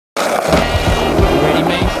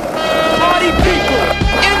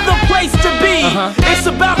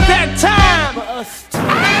about that time for us to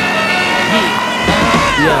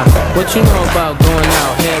yeah, what you know about going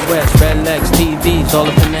out? Head west, red legs, TVs, all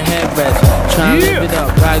up in the headrest. Tryna live it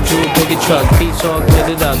up, ride you a bigger truck, piece all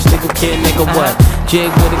glittered up. Stick a kid, nigga, what?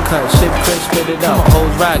 Jig with a cut, ship crisp, spit it up.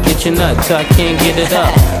 Hoes rock, get your nut till I can't get it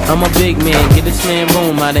up. I'm a big man, get this man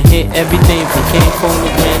room. I done hit everything from Cancun to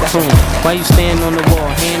Grand Tune. Why you stand on the wall,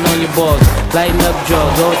 hand on your balls, lighting up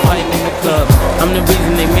drugs, always fighting in the club. I'm the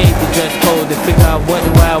reason they made the dress code. They figure out what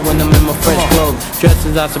and why when I'm in my fresh clothes.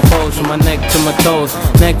 Dresses, I suppose, from my neck to my toes.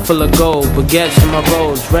 Neck full of gold, baguettes in my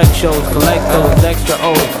rolls. Rec shows, collect those extra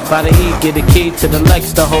O's. By the heat, get a key to the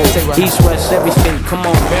Lex to hold. East, west, every state, come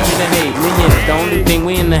on, bury the hate. Millions, the only thing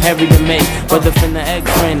we in the heavy to make. Whether from the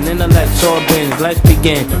X-Ren, intellect, sword bins. Let's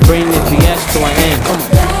begin, bring this BS to an end. Come on.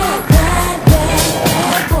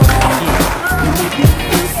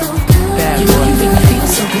 You know you make me feel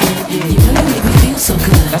so good. You know you make me feel so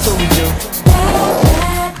good. That's what we do.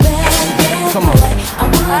 Come on. I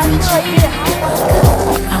wouldn't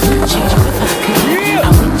change you if I could. I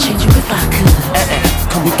wouldn't change you if I could.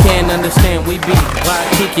 You can't understand, we be wild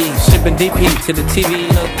kiki, shipping DP to the TV,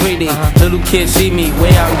 look greedy. Little kids see me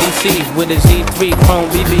way out in DC with a Z3 chrome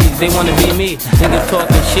BBs. They wanna be me, niggas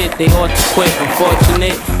talking shit, they ought to quit.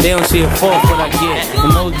 Unfortunate, they don't see a fault what I get.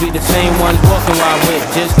 And those be the same ones walking wild with.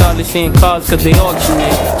 Just started seeing cars cause they auction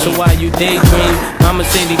it. So while you daydream, I'm a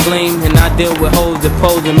city gleam, and I deal with hoes that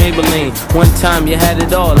pose in Maybelline. One time you had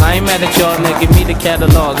it all, I ain't mad at y'all, now give me the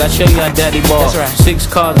catalog. I show you how daddy ball. 6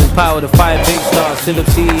 cars and power to 5 big stars. Sit up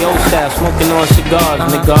CEO staff, smoking on cigars,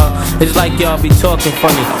 nigga. It's like y'all be talking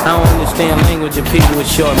funny. I don't understand language of people with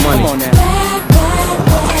short money. Come on now.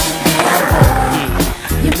 Come on.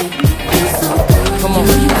 You make me feel so good.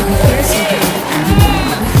 You make me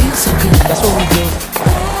feel so good. That's what we do.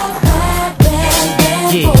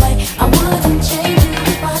 I wouldn't change you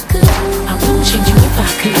if I could. I wouldn't change you if I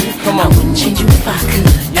could. Come on. I wouldn't change you if I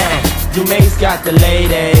could. Dumae's got the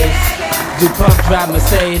ladies. DuPont drive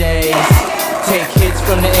Mercedes. Take hits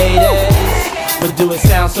from the 80s, but do it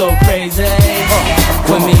sound so crazy?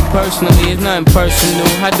 With me personally, it's nothing personal.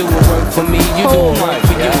 I do what work for me, you do what work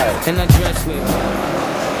for you. And I dress with